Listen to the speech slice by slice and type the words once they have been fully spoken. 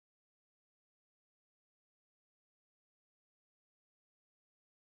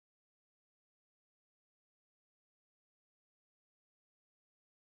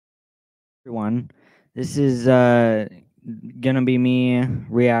Everyone. This is gonna be me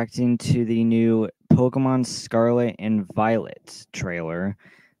reacting to the new Pokemon Scarlet and Violet trailer.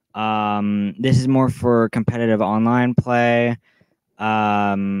 This is more for competitive online play.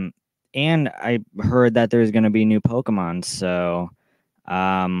 And I heard that there's gonna be new Pokemon, so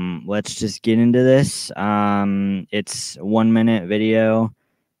let's just get into this. It's 1 minute video.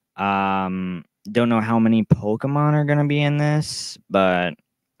 Don't know how many Pokemon are gonna be in this, but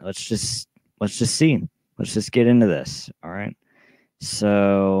let's just see. Let's just get into this. All right.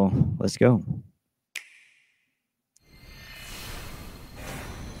 So let's go.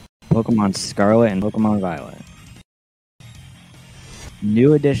 Pokemon Scarlet and Pokemon Violet.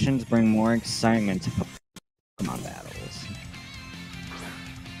 New additions bring more excitement to Pokemon battles.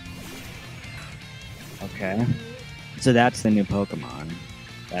 Okay. So that's the new Pokemon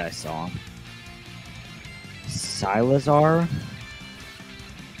that I saw. Silazar?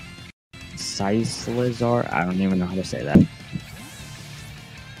 Silazar? I don't even know how to say that.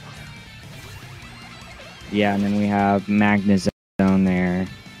 Yeah, and then we have Magnezone there.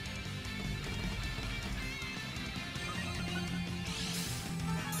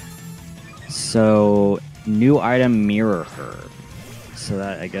 So, new item Mirror Herb. So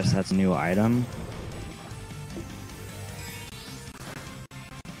that I guess that's a new item.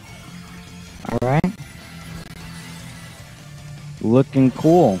 Alright. Looking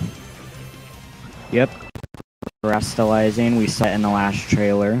cool. Yep. Terastallizing, we saw it in the last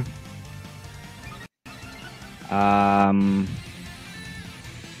trailer. Yeah,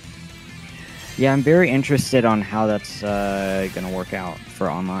 I'm very interested on how that's gonna work out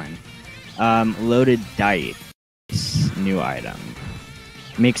for online. Loaded dice, new item.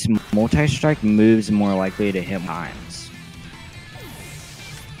 Makes multi-strike moves more likely to hit mines.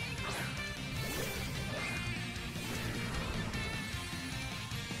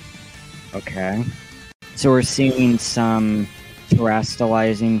 Okay. So we're seeing some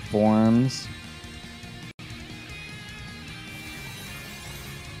terastallizing forms.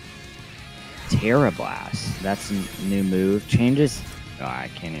 Terra Blast. That's a new move. Changes. Oh, I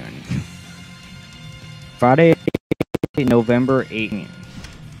can't even. Friday, November 18th.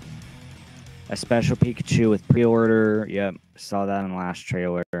 A special Pikachu with pre-order. Yep, saw that in the last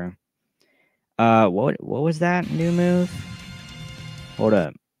trailer. What was that new move? Hold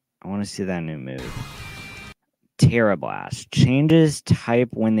up. I want to see that new move. Terra Blast. Changes type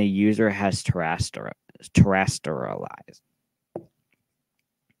when the user has terastallized.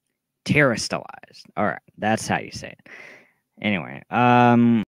 Terastallized. All right, that's how you say it. Anyway,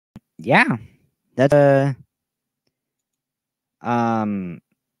 yeah, that's I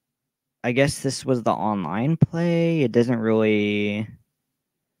guess this was the online play. It doesn't really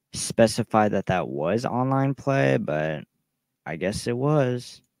specify that was online play, but I guess it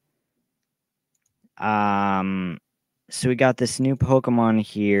was. So we got this new Pokemon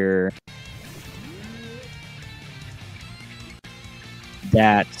here.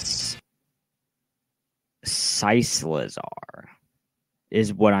 That's Silazar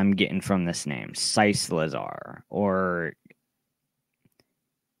is what I'm getting from this name. Silazar or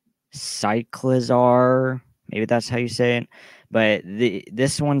Cyclizar. Maybe that's how you say it. But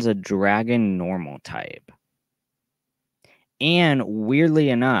this one's a dragon normal type. And weirdly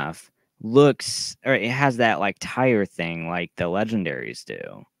enough, it has that like tire thing like the legendaries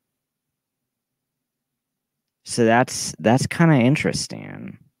do. So that's kind of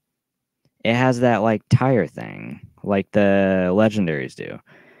interesting. It has that like tire thing like the legendaries do.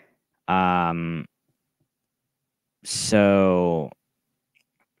 So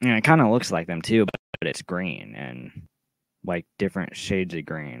it kind of looks like them too, but it's green and like different shades of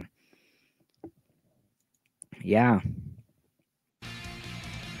green. Yeah.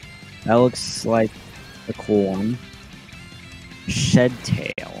 That looks like a cool one. Shed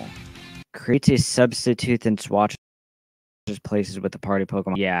Tail. Creates a substitute and swatches places with the party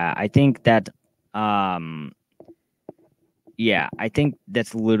Pokemon. Yeah, I think that yeah, I think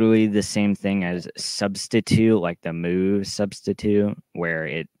that's literally the same thing as substitute, like the move substitute, where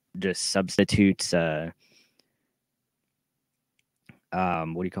it just substitutes what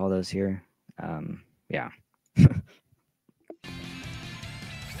do you call those here? Yeah.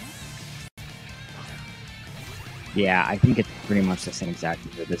 Yeah, I think it's pretty much the same exact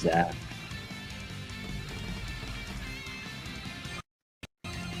move as that.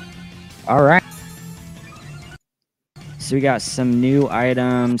 All right. So we got some new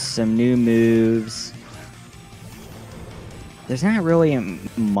items, some new moves. There's not really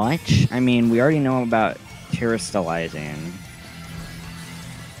much. I mean, we already know about terastallizing.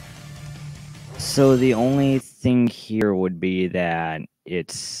 So the only thing here would be that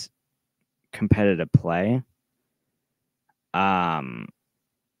it's competitive play.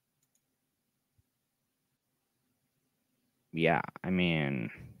 Yeah, I mean,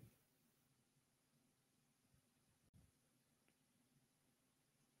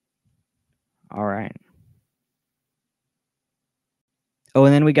 all right. Oh,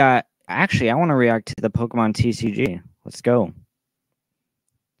 and then we got, actually, I want to react to the Pokemon TCG. Let's go.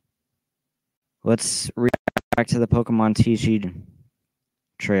 Let's react to the Pokemon TCG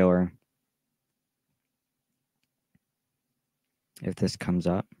trailer. If this comes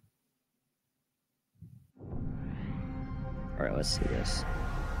up. All right, let's see this.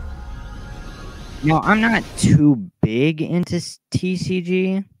 Now, I'm not too big into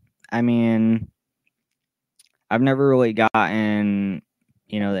TCG. I mean, I've never really gotten,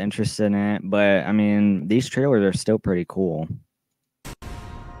 the interest in it, but I mean, these trailers are still pretty cool.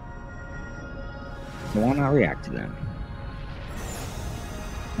 So why not react to them?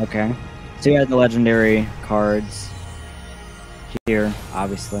 Okay. So you have the legendary cards here,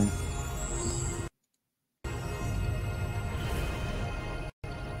 obviously.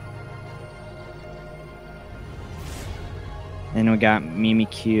 Then we got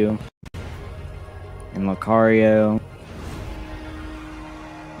Mimikyu and Lucario.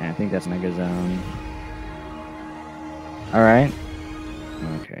 And I think that's Mega Zone. All right.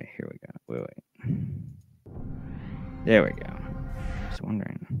 Okay, here we go. Wait. There we go. Just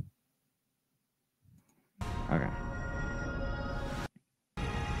wondering. Okay.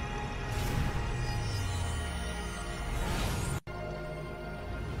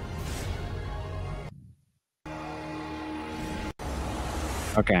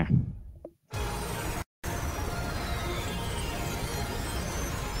 Okay.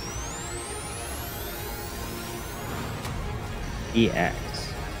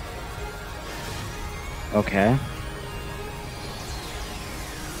 EX. Okay.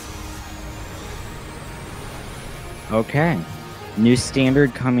 Okay. New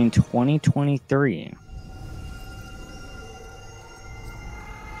standard coming 2023.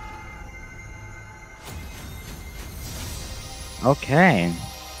 Okay.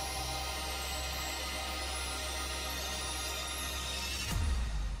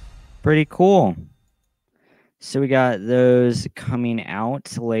 Pretty cool. So we got those coming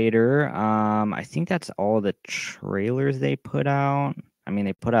out later. I think that's all the trailers they put out. I mean,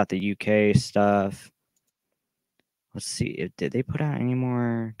 they put out the UK stuff. Let's see. Did they put out any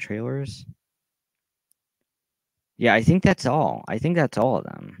more trailers? Yeah, I think that's all. I think that's all of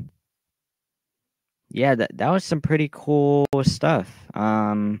them. Yeah, that was some pretty cool stuff.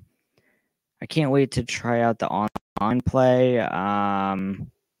 I can't wait to try out the online play.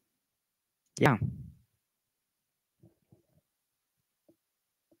 Yeah.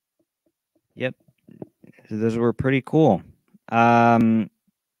 Yep. So those were pretty cool.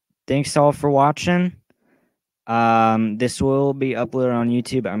 Thanks all for watching. This will be uploaded on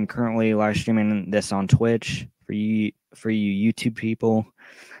YouTube. I'm currently live streaming this on Twitch for you YouTube people.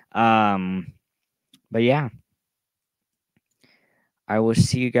 But yeah. I will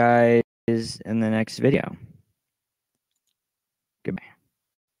see you guys in the next video. Goodbye.